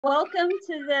Welcome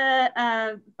to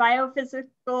the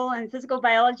Biophysical and Physical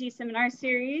Biology Seminar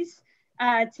Series.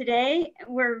 Today,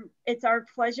 it's our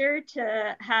pleasure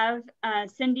to have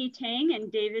Sindy Tang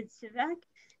and David Sivak.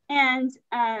 And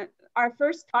our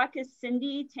first talk is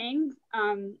Sindy Tang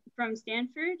from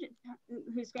Stanford,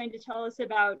 who's going to tell us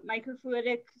about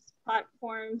microfluidics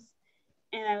platforms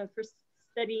for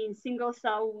studying single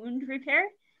cell wound repair.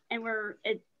 And we're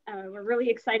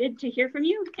really excited to hear from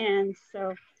you. And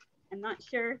so I'm not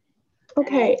sure.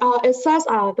 Okay, it says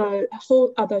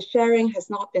the sharing has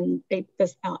not been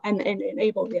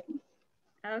enabled yet.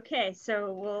 Okay,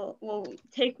 so we'll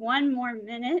take one more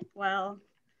minute while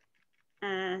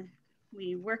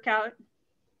we work out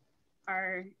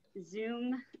our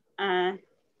Zoom.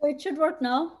 It should work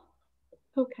now.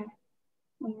 Okay.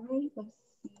 All right. Let's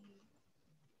see.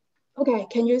 Okay,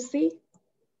 can you see?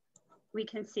 We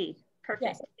can see. Perfect.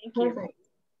 Yes. Thank you. Perfect.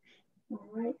 All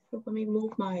right, so let me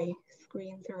move my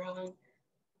screens around.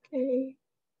 Okay.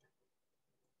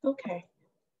 Okay.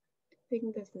 I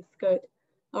think this is good.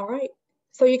 All right.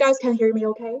 So you guys can hear me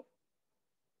okay?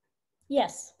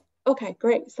 Yes. Okay,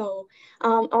 great. So,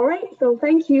 all right. So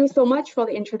thank you so much for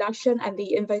the introduction and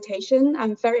the invitation.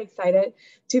 I'm very excited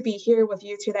to be here with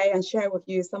you today and share with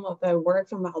you some of the work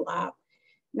from our lab.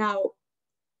 Now,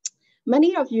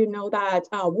 many of you know that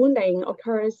wounding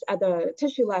occurs at the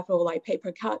tissue level, like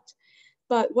paper cut.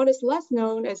 But what is less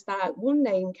known is that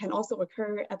wounding can also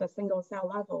occur at the single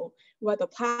cell level, where the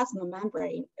plasma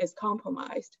membrane is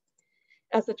compromised.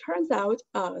 As it turns out,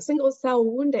 single cell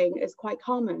wounding is quite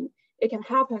common. It can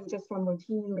happen just from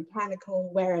routine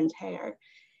mechanical wear and tear.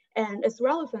 And it's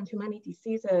relevant to many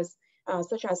diseases,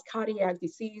 such as cardiac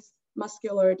disease,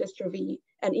 muscular dystrophy,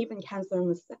 and even cancer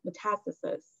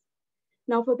metastasis.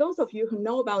 Now, for those of you who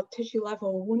know about tissue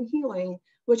level wound healing,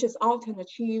 which is often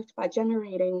achieved by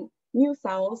generating new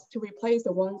cells to replace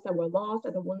the ones that were lost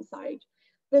at the wound site,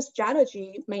 this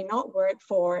strategy may not work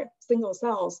for single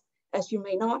cells, as you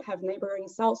may not have neighboring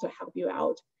cells to help you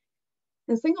out.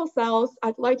 In single cells,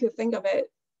 I'd like to think of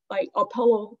it like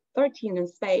Apollo 13 in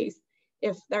space.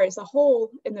 If there is a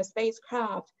hole in the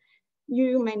spacecraft,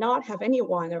 you may not have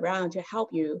anyone around to help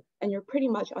you, and you're pretty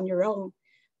much on your own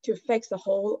to fix the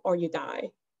hole or you die.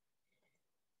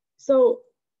 So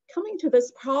coming to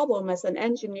this problem as an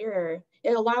engineer,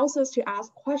 it allows us to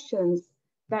ask questions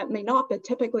that may not be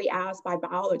typically asked by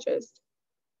biologists.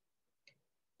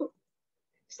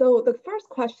 So the first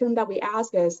question that we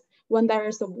ask is, when there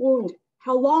is a wound,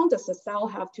 how long does the cell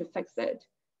have to fix it?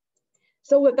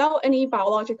 So without any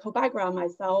biological background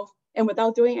myself, and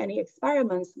without doing any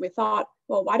experiments, we thought,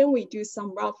 well, why don't we do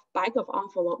some rough back of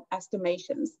envelope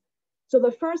estimations? So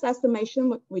the first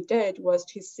estimation we did was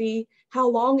to see how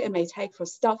long it may take for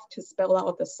stuff to spill out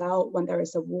of the cell when there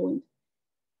is a wound.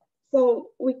 So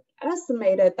we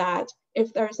estimated that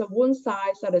if there's a wound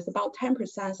size that is about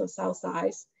 10% of cell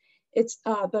size,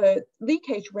 the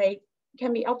leakage rate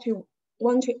can be up to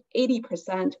 1 to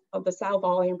 80% of the cell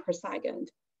volume per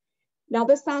second. Now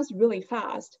this sounds really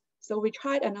fast. So we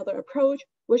tried another approach,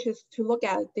 which is to look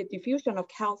at the diffusion of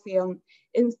calcium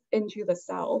into the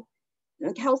cell.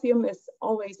 And calcium is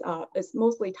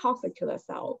mostly toxic to the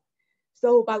cell.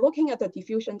 So by looking at the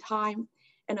diffusion time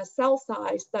and a cell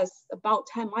size that's about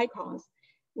 10 microns,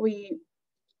 we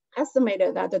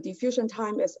estimated that the diffusion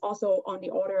time is also on the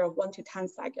order of 1 to 10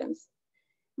 seconds.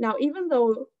 Now, even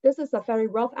though this is a very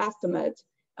rough estimate,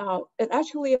 it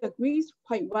actually agrees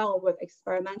quite well with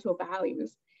experimental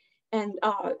values. And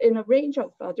in a range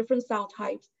of different cell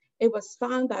types, it was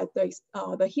found that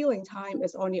the healing time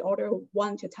is on the order of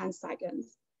 1 to 10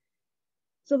 seconds.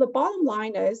 So the bottom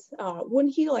line is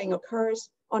wound healing occurs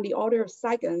on the order of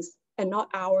seconds and not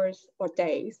hours or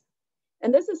days.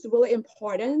 And this is really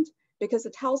important because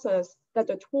it tells us that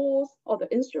the tools or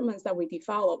the instruments that we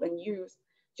develop and use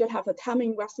should have a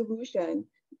timing resolution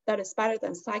that is better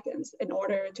than seconds in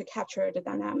order to capture the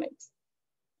dynamics.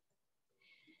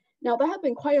 Now, there have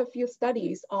been quite a few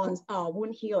studies on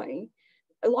wound healing.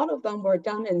 A lot of them were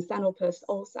done in Xenopus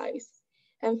oocytes.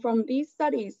 And from these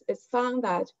studies, it's found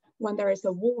that when there is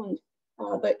a wound,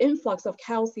 the influx of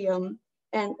calcium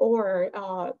and or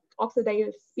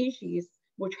oxidative species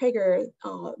will trigger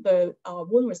the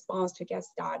wound response to get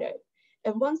started.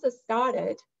 And once it's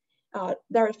started,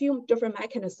 there are a few different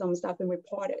mechanisms that have been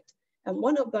reported. And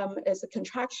one of them is a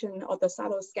contraction of the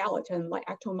cytoskeleton like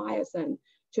ectomyosin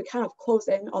to kind of close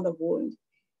in on the wound.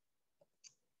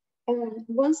 And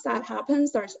once that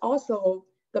happens, there's also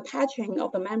the patching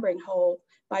of the membrane hole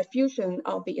by fusion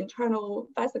of the internal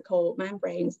vesicle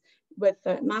membranes with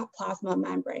the plasma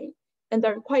membrane. And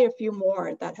there are quite a few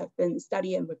more that have been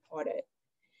studied and reported.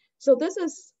 So this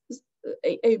is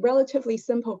a relatively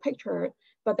simple picture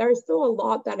but there is still a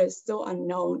lot that is still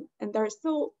unknown, and there are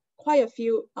still quite a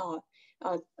few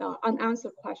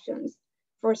unanswered questions.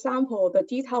 For example, the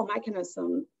detailed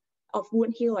mechanism of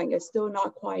wound healing is still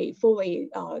not quite fully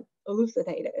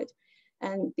elucidated.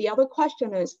 And the other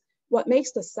question is, what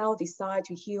makes the cell decide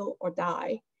to heal or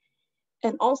die?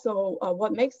 And also,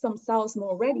 what makes some cells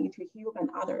more ready to heal than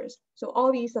others? So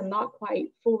all these are not quite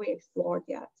fully explored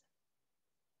yet.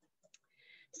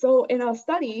 So in our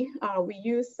study, we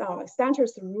use Stantor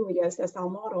ceruleus as our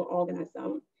model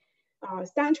organism.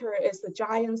 Stantor is a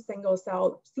giant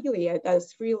single-cell ciliate that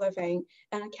is free-living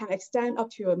and can extend up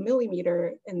to 1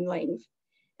 millimeter in length.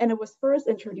 And it was first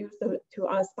introduced to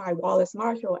us by Wallace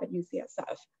Marshall at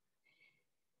UCSF.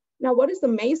 Now, what is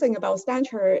amazing about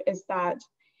Stantor is that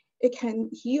it can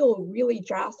heal really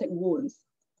drastic wounds.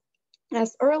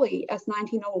 As early as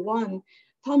 1901,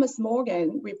 Thomas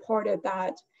Morgan reported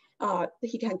that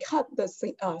he can cut the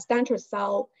Stantor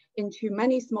cell into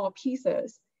many small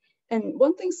pieces. And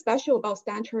one thing special about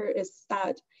Stantor is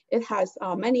that it has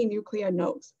many nuclear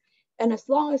nodes. And as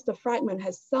long as the fragment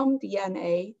has some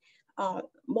DNA,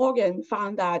 Morgan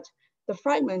found that the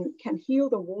fragment can heal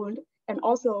the wound and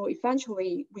also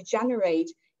eventually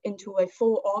regenerate into a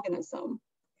full organism.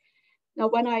 Now,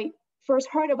 when I first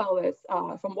heard about this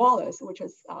from Wallace, which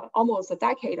is almost a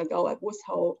decade ago at Woods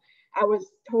Hole, I was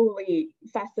totally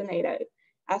fascinated.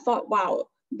 I thought, wow,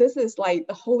 this is like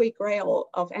the holy grail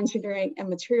of engineering and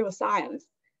material science.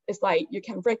 It's like you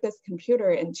can break this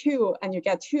computer in two and you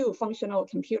get 2 functional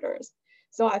computers.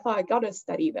 So I thought I gotta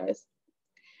study this.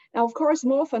 Now, of course,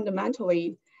 more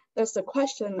fundamentally, there's the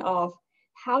question of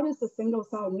how does the single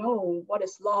cell know what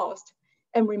is lost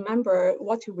and remember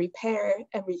what to repair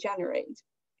and regenerate?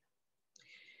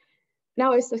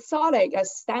 Now, as exotic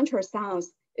as Stantor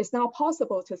sounds, it's now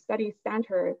possible to study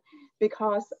Stantor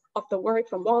because of the work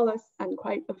from Wallace and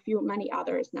quite many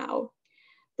others now.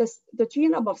 The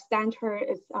genome of Stantor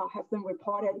has been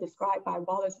reported and described by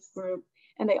Wallace's group,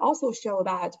 and they also show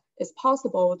that it's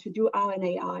possible to do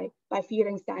RNAi by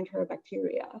feeding Stantor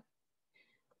bacteria.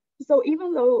 So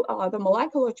even though the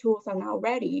molecular tools are now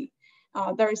ready,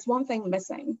 there is one thing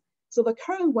missing. So the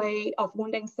current way of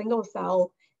wounding single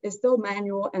cell is still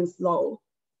manual and slow.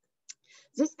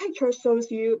 This picture shows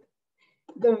you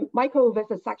the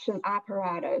microvivisection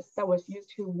apparatus that was used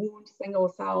to wound single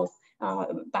cells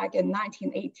back in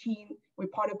 1918,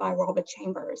 reported by Robert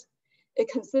Chambers. It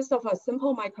consists of a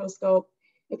simple microscope,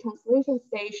 a translucent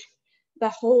stage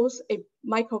that holds a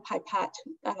micropipette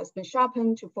that has been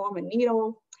sharpened to form a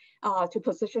needle to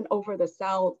position over the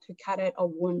cell to cut it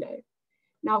or wound it.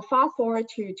 Now, fast forward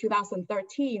to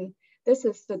 2013, this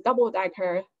is the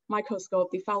double-decker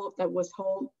microscope developed at Woods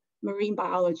Hole Marine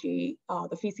Biology,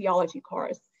 the physiology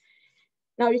course.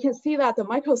 Now you can see that the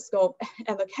microscope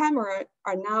and the camera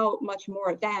are now much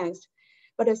more advanced,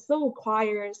 but it still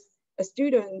requires a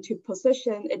student to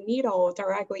position a needle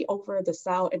directly over the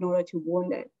cell in order to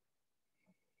wound it.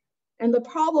 And the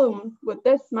problem with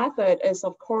this method is,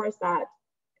 of course, that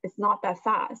it's not that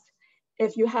fast.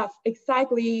 If you have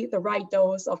exactly the right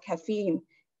dose of caffeine,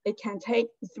 it can take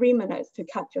 3 minutes to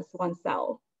cut just one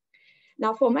cell.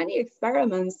 Now, for many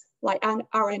experiments like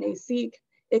RNA-seq,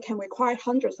 it can require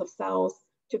hundreds of cells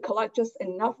to collect just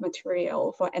enough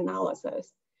material for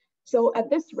analysis. So at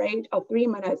this rate of 3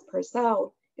 minutes per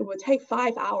cell, it would take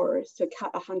 5 hours to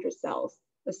cut 100 cells,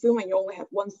 assuming you only have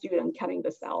one student cutting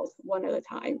the cells one at a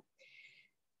time.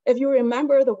 If you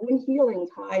remember, the wound healing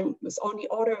time was on the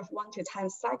order of 1 to 10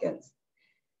 seconds.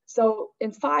 So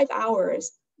in 5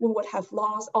 hours, we would have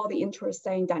lost all the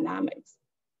interesting dynamics.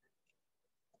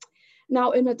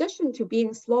 Now, in addition to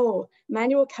being slow,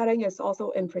 manual cutting is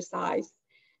also imprecise.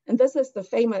 And this is the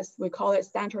famous, we call it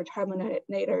Stantor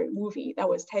Terminator movie that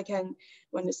was taken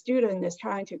when the student is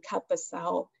trying to cut the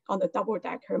cell on the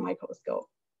double-decker microscope.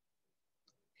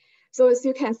 So as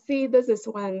you can see, this is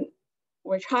when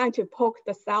we're trying to poke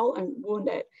the cell and wound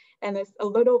it. And it's a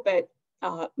little bit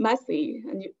messy.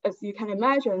 And as you can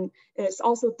imagine, it is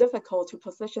also difficult to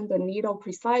position the needle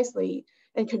precisely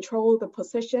and control the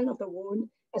position of the wound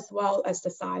as well as the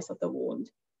size of the wound.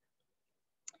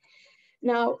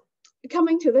 Now,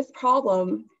 coming to this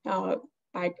problem,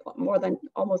 like more than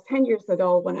almost 10 years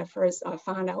ago when I first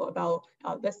found out about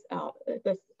this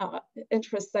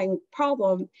interesting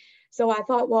problem. So I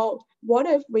thought, well, what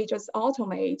if we just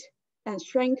automate and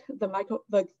shrink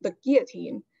the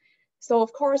guillotine? So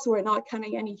of course, we're not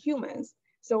cutting any humans.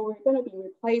 So we're gonna be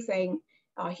replacing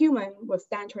human with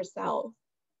Stantor cells.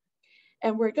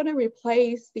 And we're gonna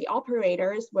replace the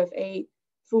operators with a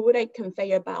fluidic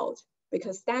conveyor belt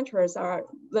because Stantors are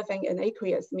living in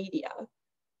aqueous media.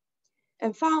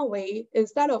 And finally,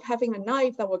 instead of having a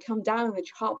knife that will come down and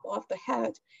chop off the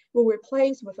head, we'll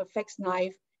replace with a fixed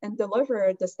knife and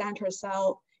deliver the stantor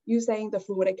cell using the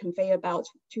fluidic conveyor belt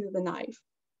to the knife.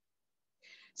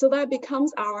 So that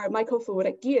becomes our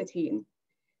microfluidic guillotine.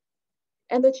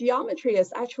 And the geometry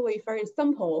is actually very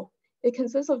simple. It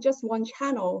consists of just one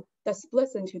channel that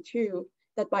splits into two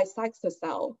that bisects the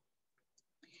cell.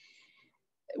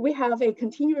 We have a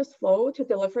continuous flow to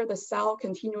deliver the cell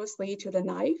continuously to the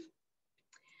knife.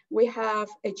 We have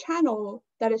a channel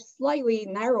that is slightly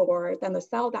narrower than the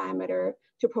cell diameter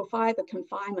to provide the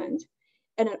confinement.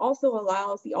 And it also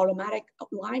allows the automatic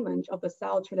alignment of the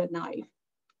cell to the knife.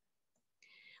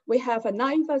 We have a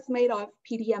knife that's made of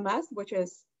PDMS, which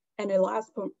is an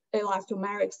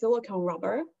elastomeric silicone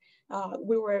rubber.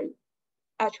 We were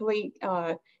actually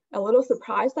a little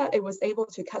surprised that it was able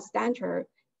to cut stantor.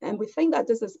 And we think that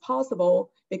this is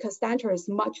possible because stantor is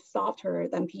much softer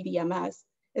than PDMS.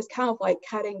 It's kind of like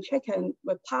cutting chicken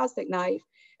with plastic knife.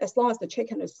 As long as the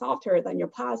chicken is softer than your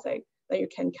plastic, then you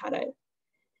can cut it.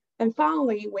 And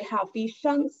finally, we have these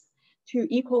shunts to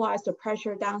equalize the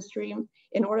pressure downstream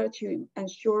in order to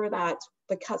ensure that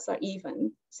the cuts are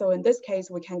even. So in this case,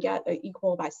 we can get an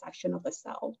equal bisection of the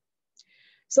cell.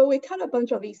 So we cut a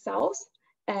bunch of these cells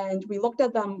and we looked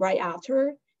at them right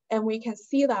after, and we can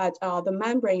see that the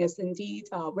membrane is indeed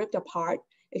ripped apart,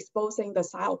 exposing the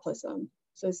cytoplasm.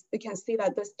 So you can see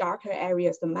that this darker area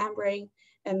is the membrane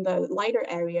and the lighter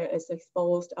area is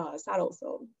exposed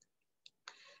cytosol.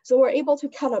 So we're able to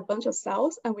cut a bunch of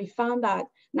cells, and we found that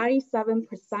 97%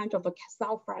 of the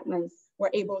cell fragments were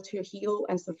able to heal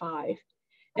and survive.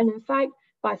 And in fact,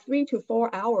 by 3 to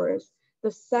 4 hours,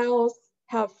 the cells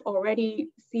have already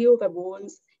sealed the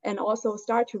wounds and also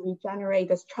start to regenerate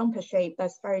this trumpet shape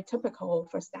that's very typical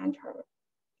for stantor.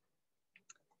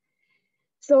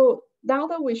 So now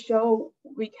that we show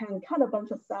we can cut a bunch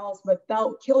of cells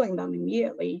without killing them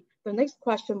immediately, the next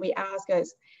question we ask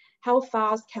is, how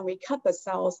fast can we cut the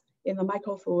cells in the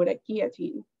microfluidic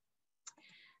guillotine?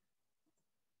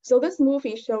 So this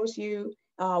movie shows you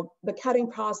the cutting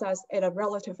process at a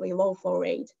relatively low flow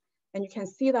rate. And you can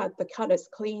see that the cut is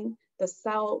clean. The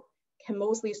cell can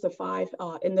mostly survive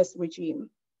in this regime.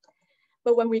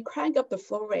 But when we crank up the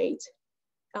flow rate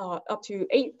up to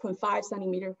 8.5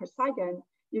 centimeters per second,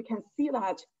 you can see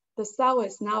that the cell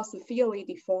is now severely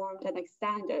deformed and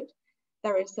extended.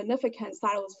 There is significant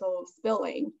cytosol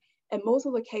spilling. In most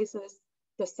of the cases,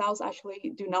 the cells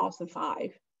actually do not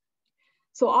survive.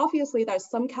 So obviously there's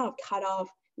some kind of cutoff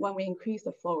when we increase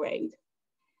the flow rate.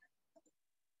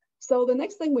 So the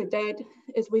next thing we did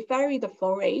is we varied the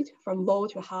flow rate from low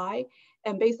to high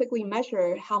and basically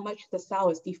measure how much the cell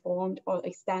is deformed or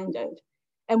extended.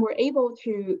 And we're able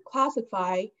to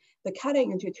classify the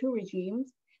cutting into two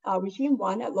regimes. Regime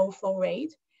 1 at low flow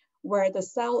rate, where the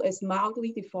cell is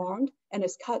mildly deformed and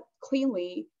is cut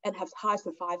cleanly and has high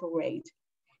survival rate.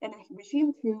 And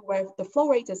regime 2, where the flow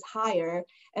rate is higher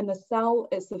and the cell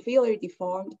is severely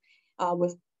deformed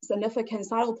with significant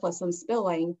cytoplasm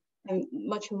spilling and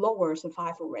much lower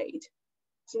survival rate.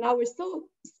 So now we're still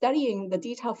studying the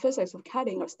detailed physics of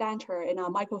cutting of stantor in our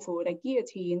microfluidic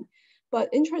guillotine, but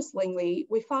interestingly,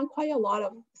 we found quite a lot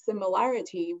of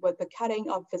similarity with the cutting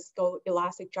of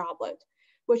viscoelastic droplet,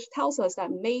 which tells us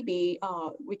that maybe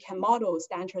we can model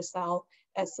stantor cell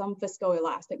as some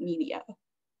viscoelastic media.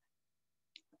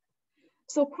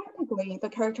 So practically, the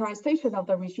characterization of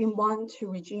the regime 1 to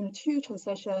regime 2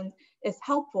 transition is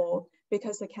helpful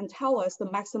because it can tell us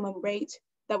the maximum rate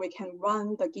that we can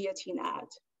run the guillotine at.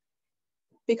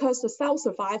 Because the cell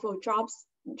survival drops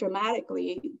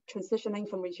dramatically, transitioning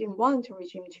from regime 1 to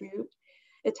regime 2,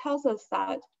 it tells us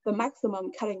that the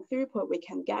maximum cutting throughput we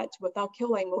can get without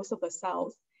killing most of the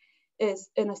cells is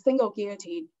in a single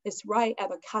guillotine, is right at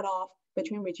the cutoff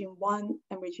between regime 1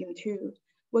 and regime 2,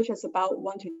 which is about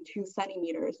 1 to 2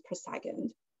 centimeters per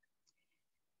second.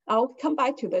 I'll come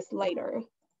back to this later.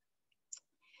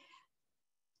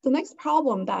 The next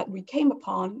problem that we came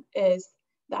upon is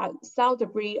that cell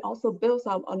debris also builds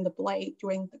up on the blade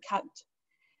during the cut.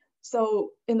 So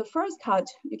in the first cut,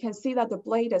 you can see that the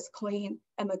blade is clean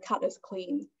and the cut is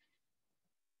clean.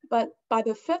 But by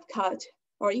the 5th cut,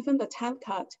 or even the 10th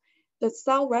cut, the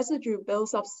cell residue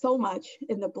builds up so much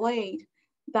in the blade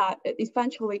that it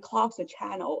eventually clogs the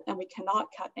channel and we cannot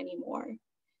cut anymore.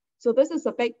 So this is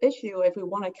a big issue if we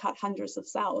want to cut hundreds of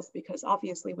cells, because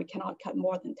obviously we cannot cut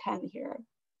more than 10 here.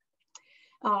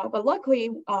 But luckily,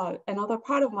 another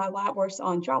part of my lab works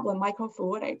on droplet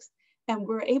microfluidics, and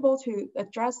we're able to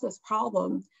address this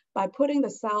problem by putting the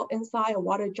cell inside a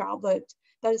water droplet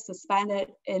that is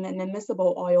suspended in an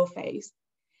immiscible oil phase.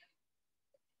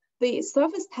 the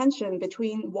surface tension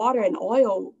between water and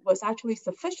oil was actually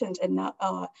sufficient enough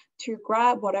to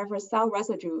grab whatever cell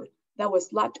residue that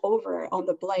was left over on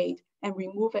the blade and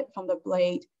remove it from the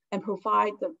blade and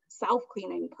provide the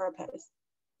self-cleaning purpose.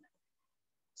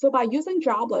 So by using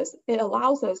droplets, it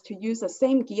allows us to use the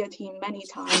same guillotine many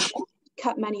times,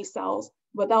 cut many cells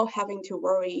without having to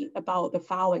worry about the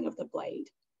fouling of the blade.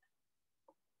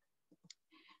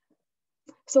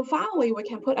 So finally, we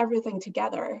can put everything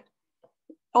together.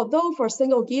 Although for a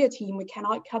single guillotine, we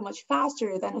cannot cut much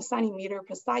faster than a centimeter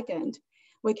per second,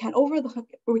 we can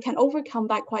overcome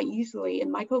that quite easily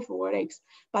in microfluidics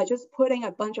by just putting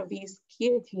a bunch of these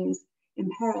guillotines in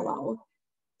parallel.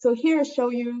 So here I show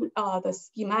you the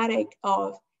schematic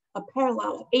of a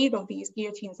parallel, 8 of these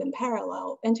guillotines in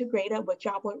parallel, integrated with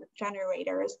droplet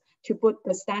generators to put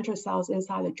the stancher cells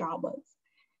inside the droplets.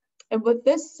 And with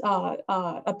this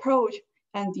approach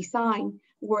and design,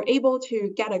 we're able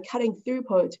to get a cutting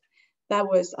throughput that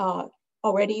was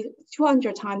already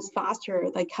 200 times faster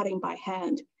than cutting by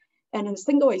hand. And in a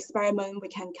single experiment, we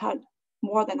can cut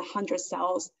more than 100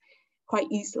 cells quite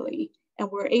easily. And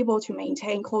we're able to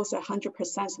maintain close to 100%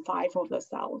 survival of the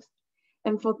cells.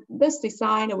 And for this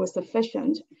design, it was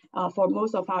sufficient for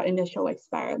most of our initial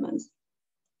experiments.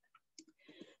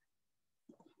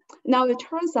 Now, it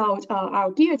turns out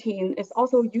our guillotine is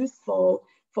also useful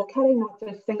for cutting not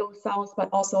just single cells, but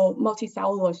also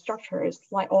multicellular structures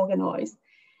like organoids.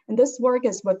 And this work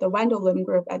is with the Wendelin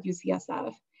group at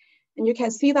UCSF. And you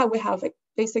can see that we have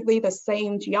basically the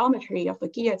same geometry of the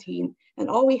guillotine. And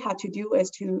all we had to do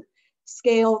is to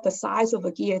scale the size of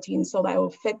the guillotine so that it will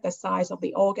fit the size of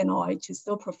the organoid to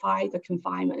still provide the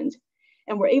confinement.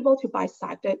 And we're able to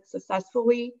bisect it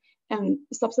successfully and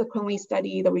subsequently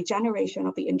study the regeneration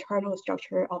of the internal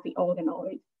structure of the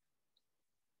organoid.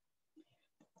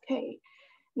 Okay,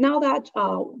 now that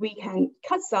we can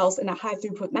cut cells in a high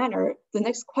throughput manner, the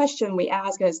next question we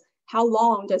ask is, how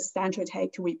long does stancher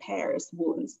take to repair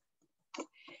wounds?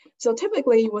 So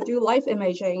typically we'll do live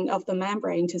imaging of the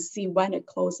membrane to see when it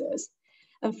closes.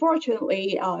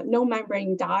 Unfortunately, no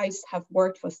membrane dyes have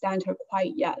worked for stancher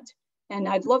quite yet. And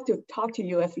I'd love to talk to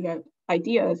you if you have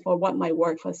ideas for what might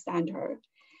work for stancher.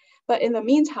 But in the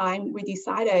meantime, we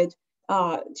decided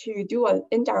to do an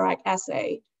indirect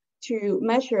assay to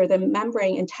measure the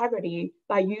membrane integrity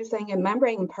by using a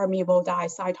membrane impermeable dye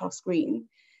cytol screen.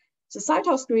 So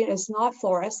cytol screen is not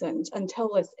fluorescent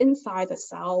until it's inside the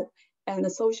cell and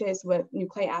associates with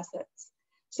nucleic acids.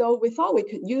 So we thought we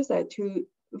could use it to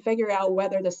figure out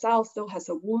whether the cell still has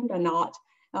a wound or not,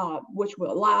 which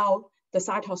will allow the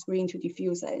cytol screen to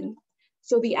diffuse in.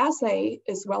 So the assay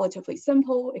is relatively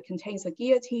simple. It contains a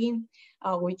guillotine.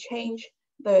 We change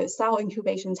the cell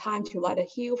incubation time to let it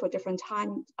heal for different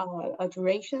time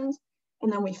durations.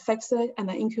 And then we fix it and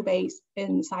then incubate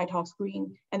in cytol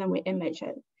screen, and then we image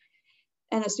it.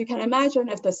 And as you can imagine,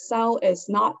 if the cell is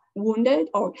not wounded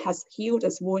or has healed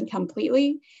its wound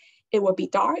completely, it will be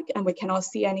dark and we cannot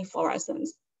see any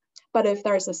fluorescence. But if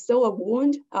there's still a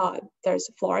wound, there's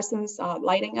fluorescence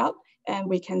lighting up, and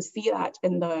we can see that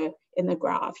in the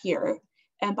graph here.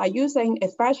 And by using a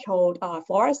threshold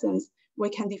fluorescence, we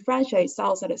can differentiate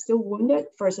cells that are still wounded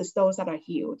versus those that are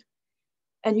healed.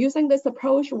 And using this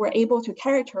approach, we're able to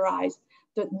characterize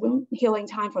the wound healing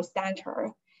time for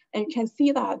stancher. And you can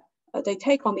see that they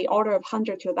take on the order of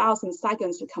 100 to 1,000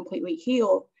 seconds to completely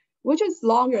heal, which is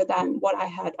longer than what I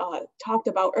had talked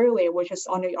about earlier, which is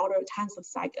on the order of tens of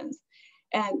seconds.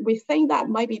 And we think that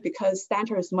might be because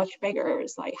stancher is much bigger.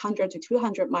 It's like 100 to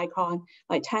 200 micron,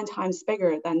 like 10 times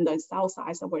bigger than the cell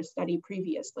size that were studied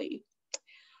previously.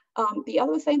 The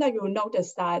other thing that you'll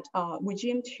notice that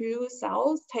regime 2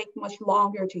 cells take much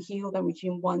longer to heal than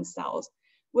regime 1 cells,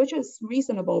 which is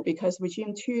reasonable because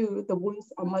regime 2, the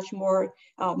wounds are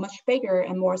much bigger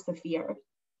and more severe.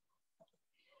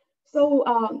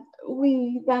 So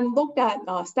we then looked at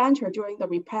stancher during the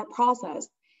repair process,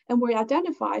 and we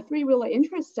identified 3 really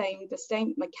interesting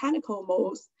distinct mechanical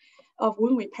modes of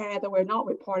wound repair that were not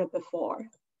reported before.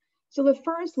 So the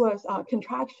first was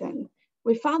contraction.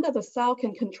 We found that the cell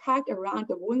can contract around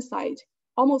the wound site,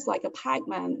 almost like a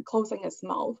Pac-Man closing its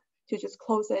mouth to just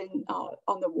close in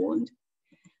on the wound.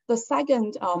 The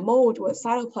second mode was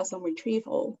cytoplasm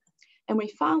retrieval. And we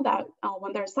found that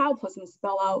when there's cytoplasm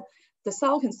spill out, the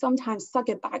cell can sometimes suck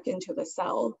it back into the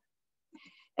cell.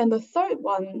 And the third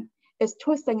one is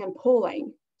twisting and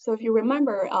pulling. So if you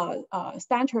remember,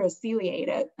 stancher is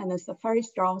ciliated and it's a very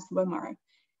strong swimmer.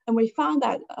 And we found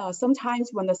that sometimes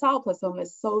when the cytoplasm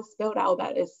is so spilled out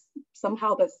that it's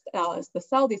somehow the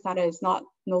cell decided it's no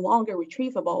longer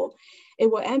retrievable, it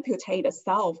will amputate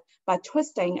itself by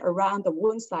twisting around the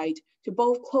wound site to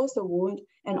both close the wound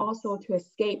and also to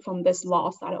escape from this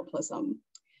lost cytoplasm.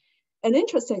 And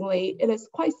interestingly, it is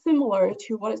quite similar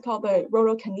to what is called the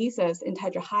rhodokinesis in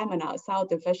tetrahymena cell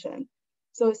division.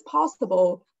 So it's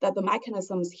possible that the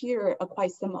mechanisms here are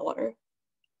quite similar.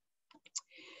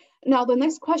 Now, the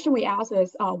next question we ask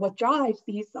is what drives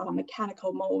these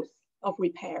mechanical modes of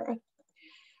repair?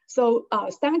 So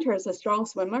Stanter is a strong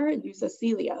swimmer and uses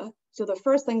cilia. So the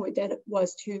first thing we did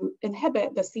was to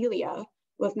inhibit the cilia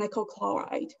with nickel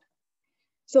chloride.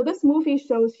 So this movie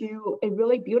shows you a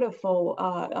really beautiful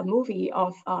movie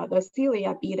of the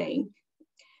cilia beating.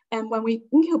 And when we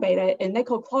incubate it in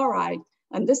nickel chloride,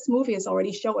 and this movie is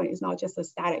already showing, it's not just a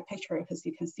static picture because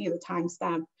you can see the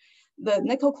timestamp, the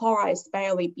nickel chloride is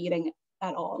barely beating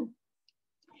at all.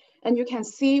 And you can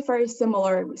see very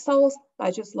similar results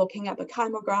by just looking at the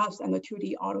chymographs and the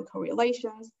 2D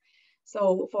autocorrelations.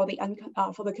 So for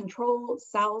the control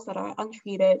cells that are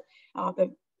untreated,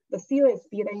 the cilia is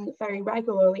beating very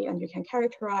regularly, and you can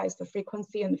characterize the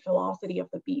frequency and the velocity of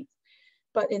the beats.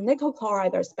 But in nickel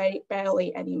chloride, there's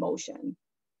barely any motion.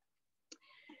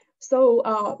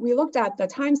 So we looked at the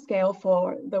time scale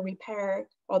for the repair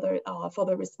or for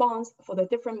the response, for the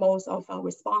different modes of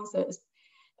responses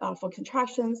for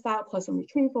contraction, cytoplasm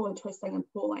retrieval, and twisting and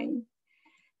pulling.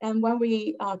 And when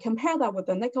we compare that with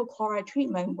the nickel chloride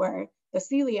treatment where the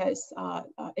cilia is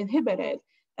inhibited,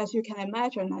 as you can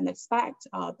imagine and expect,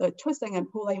 the twisting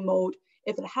and pulling mode,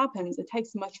 if it happens, it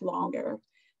takes much longer,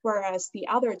 whereas the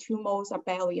other two modes are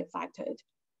barely affected.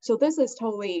 So this is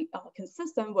totally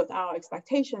consistent with our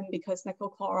expectation because nickel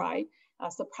chloride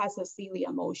suppresses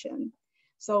cilia motion.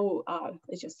 So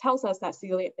it just tells us that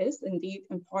cilia is indeed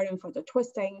important for the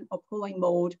twisting or pulling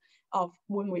mode of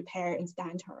wound repair in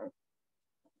Stanter.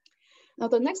 Now,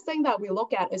 the next thing that we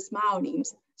look at is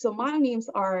myonemes. So myonemes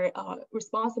are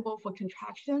responsible for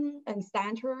contraction and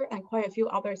Stanter and quite a few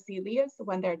other cilia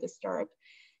when they're disturbed.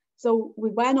 So we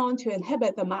went on to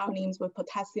inhibit the myonemes with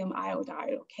potassium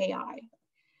iodide or Ki.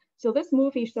 So this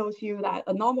movie shows you that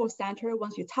a normal Stanter,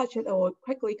 once you touch it, it will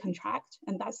quickly contract,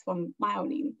 and that's from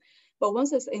myoneme. But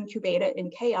once it's incubated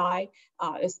in Ki,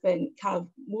 it's been kind of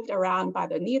moved around by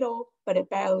the needle, but it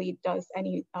barely does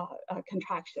any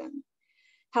contraction.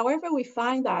 However, we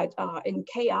find that in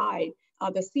Ki,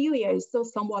 the cilia is still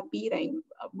somewhat beating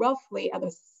roughly at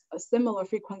a similar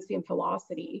frequency and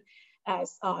velocity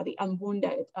as the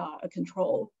unwounded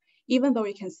control, even though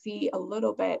you can see a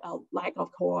little bit of lack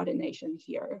of coordination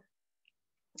here.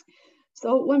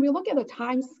 So when we look at the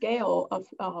time scale of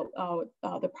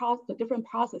the different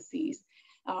processes,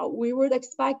 we would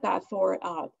expect that for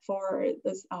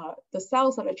this, the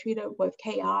cells that are treated with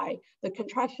Ki, the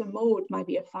contraction mode might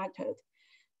be affected.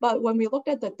 But when we looked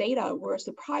at the data, we're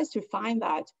surprised to find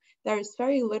that there is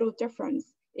very little difference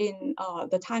in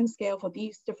the time scale for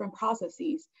these different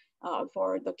processes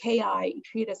for the Ki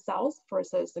treated cells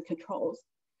versus the controls.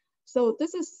 So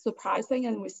this is surprising,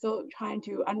 and we're still trying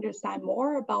to understand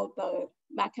more about the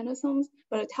mechanisms,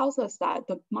 but it tells us that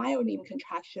the myoneme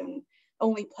contraction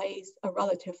only plays a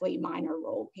relatively minor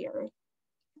role here.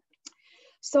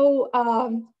 So,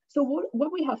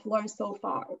 what we have learned so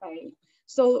far, right?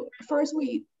 So first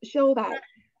we show that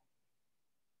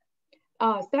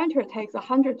Stanter takes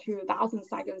 100 to 1,000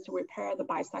 seconds to repair the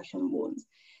bisection wounds.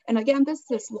 And again, this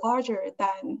is larger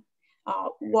than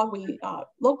what we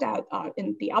looked at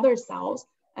in the other cells,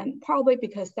 and probably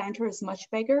because Stanter is much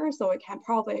bigger, so it can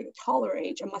probably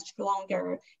tolerate a much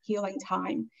longer healing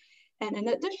time. And in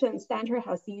addition, Stanter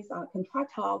has these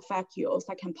contractile vacuoles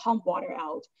that can pump water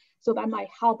out, so that might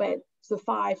help it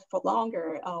survive for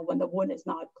longer when the wound is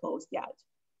not closed yet.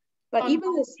 But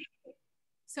even this...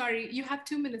 Sorry, you have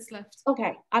 2 minutes left.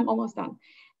 Okay, I'm almost done.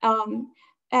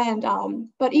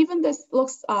 But even this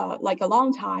looks like a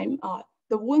long time.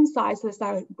 The wound sizes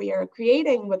that we are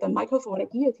creating with the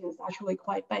microfluidic guillotine is actually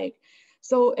quite big.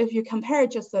 So if you compare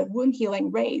just the wound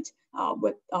healing rate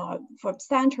for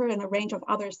Stanter and a range of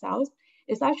other cells,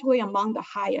 it's actually among the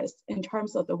highest in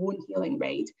terms of the wound healing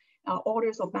rate,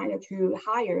 orders of magnitude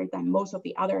higher than most of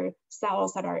the other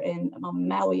cells that are in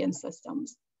mammalian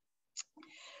systems.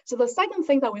 So the second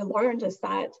thing that we learned is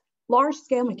that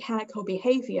large-scale mechanical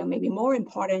behavior may be more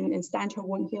important in Stanter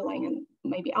wound healing and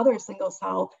maybe other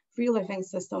single-cell free-living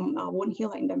system wound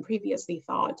healing than previously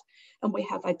thought. And we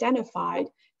have identified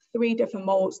 3 different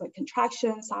modes like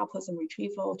contraction, cytoplasm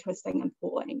retrieval, twisting, and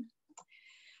pulling.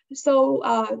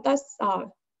 So that's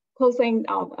closing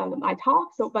my talk.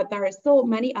 But there are still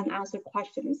many unanswered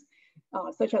questions.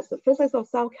 such as the physics of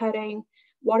cell cutting,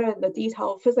 what are the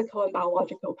detailed physical and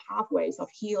biological pathways of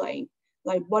healing,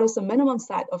 like what is the minimum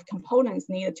set of components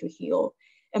needed to heal,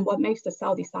 and what makes the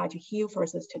cell decide to heal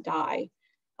versus to die.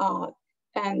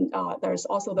 There's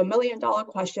also the million-dollar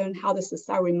question, how does the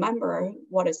cell remember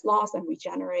what is lost and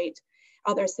regenerate?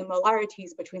 Are there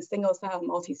similarities between single cell and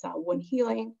multi-cell wound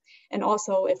healing? And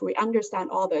also, if we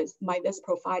understand all this, might this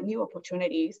provide new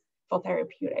opportunities for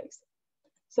therapeutics?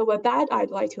 So with that, I'd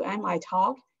like to end my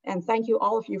talk. And thank you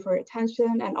all of you for your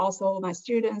attention, and also my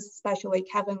students, especially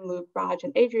Kevin, Luke, Raj,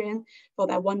 and Adrian, for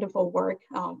that wonderful work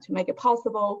to make it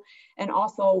possible. And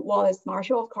also Wallace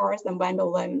Marshall, of course, and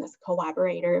Wendell Lim as a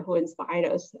collaborator who inspired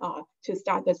us to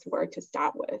start this work to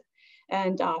start with.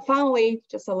 And finally,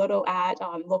 just a little ad,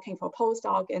 looking for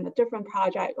postdoc in a different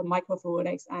project of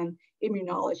microfluidics and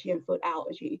immunology and food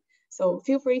allergy. So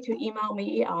feel free to email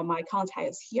me, my contact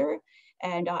is here,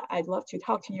 and I'd love to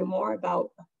talk to you more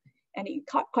about any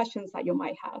questions that you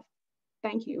might have.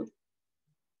 Thank you.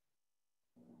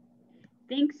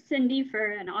 Thanks, Cindy, for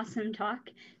an awesome talk.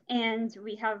 And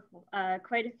we have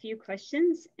quite a few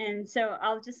questions. And so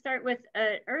I'll just start with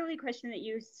an early question that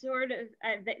you sort of,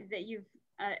 that you've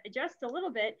addressed a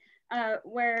little bit,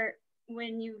 where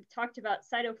when you talked about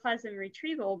cytoplasm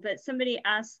retrieval, but somebody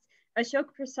asked,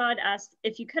 Ashok Prasad asked,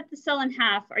 if you cut the cell in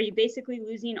half, are you basically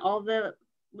losing all the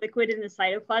liquid in the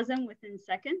cytoplasm within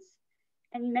seconds?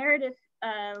 And Meredith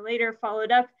later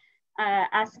followed up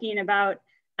asking about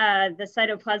the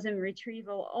cytoplasm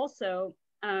retrieval also,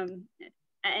 and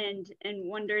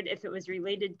wondered if it was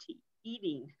related to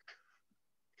eating.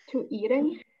 To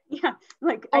eating? Yeah,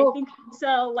 like I think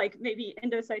so, like maybe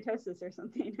endocytosis or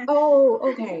something.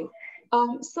 Oh, okay.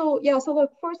 So the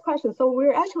first question, so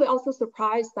we're actually also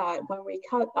surprised that when we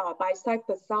bisect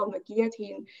the cell in the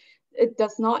guillotine, it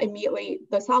does not immediately,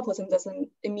 the cytoplasm doesn't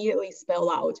immediately spill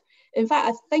out. In fact,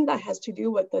 I think that has to do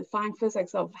with the fine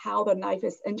physics of how the knife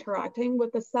is interacting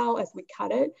with the cell as we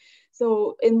cut it.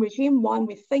 So in regime 1,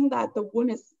 we think that the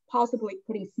wound is possibly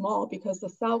pretty small because the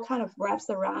cell kind of wraps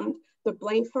around the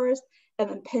blade first and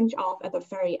then pinch off at the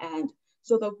very end.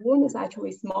 So the wound is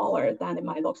actually smaller than it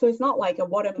might look. So it's not like a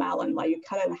watermelon, like you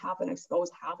cut it in half and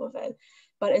expose half of it,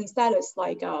 but instead it's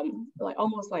like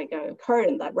almost like a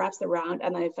curtain that wraps around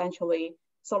and then eventually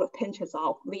sort of pinches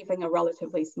off, leaving a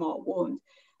relatively small wound.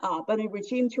 But in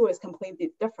regime 2 is completely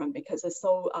different because it's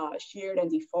so sheared and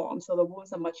deformed. So the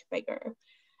wounds are much bigger.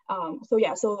 So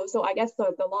I guess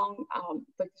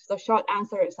the short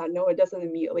answer is that no, it doesn't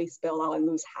immediately spill out and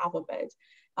lose half of it.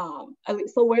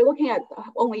 So we're looking at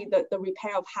only the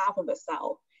repair of half of the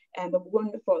cell, and the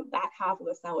wound for that half of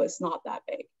the cell is not that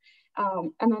big.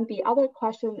 And then the other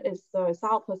question is the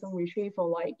cytoplasm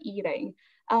retrieval, like eating.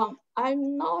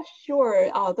 I'm not sure.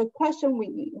 The question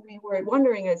we were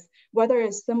wondering is whether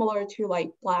it's similar to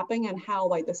like flapping and how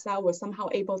like the cell was somehow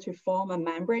able to form a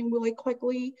membrane really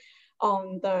quickly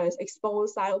on the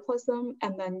exposed cytoplasm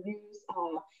and then use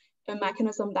a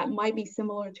mechanism that might be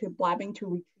similar to blabbing to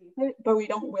retrieve it, but we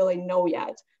don't really know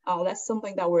yet. That's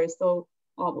something that we're still,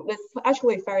 it's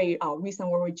actually very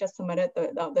recent where we just submitted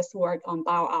this work on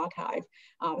bioRxiv.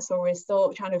 So we're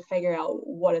still trying to figure out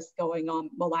what is going on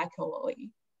molecularly.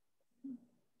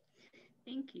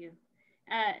 Thank you.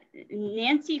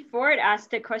 Nancy Ford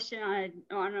asked a question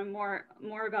on a more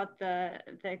about the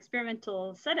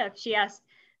experimental setup. She asked,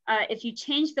 if you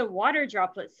change the water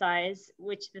droplet size,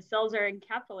 which the cells are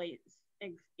encapsulated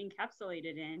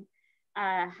in,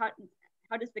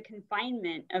 how does the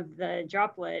confinement of the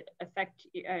droplet affect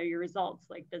your results?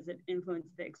 Like, does it influence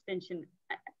the extension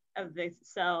of the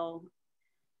cell?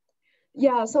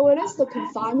 Yeah, so it is the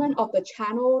confinement of the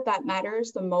channel that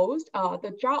matters the most.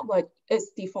 The droplet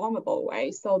is deformable,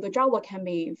 right? So the droplet can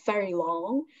be very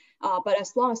long, but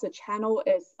as long as the channel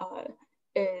is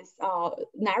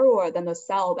narrower than the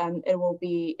cell, then it will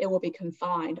be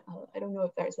confined. I don't know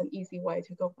if there's an easy way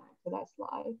to go back to that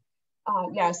slide.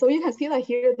 Yeah, so you can see that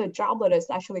here the droplet is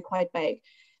actually quite big,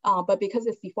 but because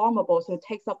it's deformable, so it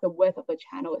takes up the width of the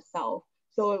channel itself.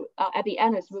 So at the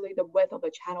end, it's really the width of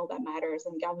the channel that matters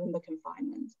and governs the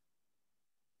confinement.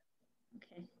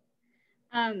 Okay.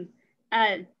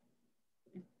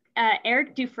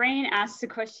 Eric Dufresne asked a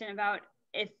question about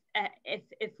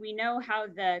if we know how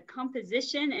the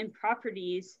composition and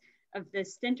properties of the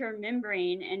stentor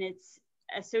membrane and its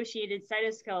associated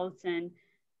cytoskeleton,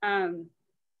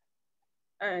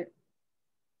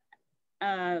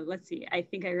 let's see, I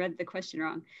think I read the question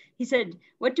wrong. He said,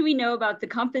 what do we know about the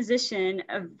composition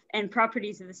and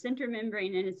properties of the stentor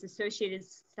membrane and its associated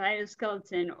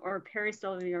cytoskeleton or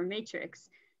pericellular matrix?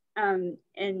 And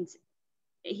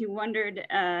he wondered,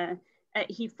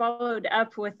 he followed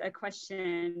up with a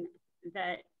question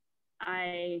that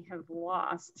I have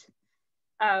lost,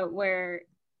 where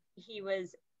he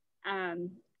was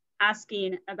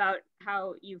asking about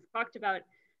how you've talked about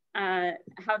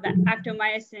how the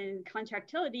actomyosin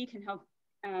contractility can help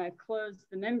close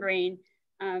the membrane,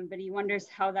 but he wonders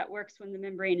how that works when the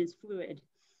membrane is fluid.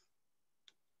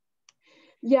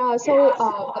 Yeah,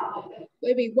 so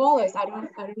maybe Wallace, I don't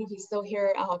know if he's still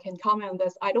here, can comment on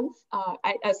this. I don't,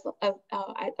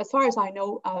 as far as I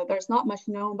know, there's not much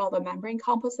known about the membrane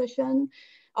composition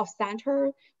of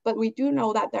center, but we do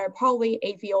know that there are probably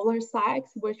alveolar sacs,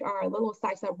 which are little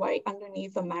sacs that right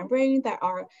underneath the membrane that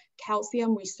are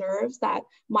calcium reserves that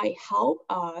might help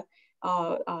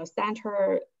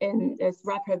center in its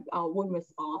rapid wound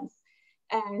response.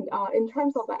 And in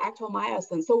terms of the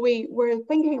actomyosin, so we're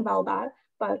thinking about that.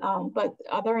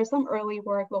 But there is some early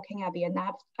work looking at the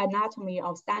anatomy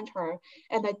of center,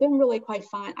 and they didn't really quite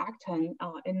find actin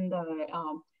in the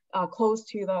close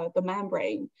to the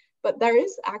membrane. But there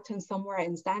is actin somewhere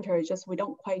in center, just we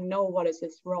don't quite know what is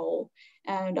its role.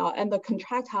 And the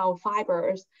contractile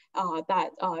fibers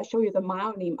that show you the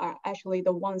myonin are actually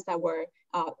the ones that were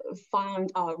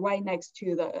found right next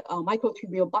to the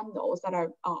microtubule bundles that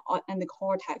are in the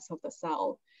cortex of the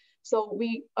cell. So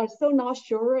we are still not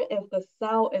sure if the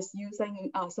cell is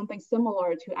using something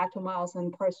similar to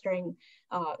actomyosin purse string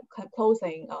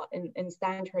closing in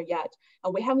center yet.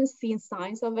 We haven't seen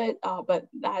signs of it, but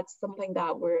that's something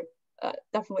that we're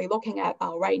definitely looking at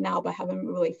right now, but haven't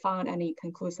really found any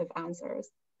conclusive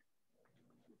answers.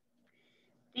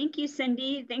 Thank you,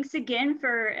 Cindy. Thanks again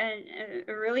for a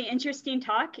really interesting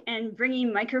talk and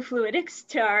bringing microfluidics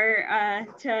to our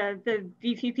to the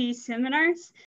BPP seminars.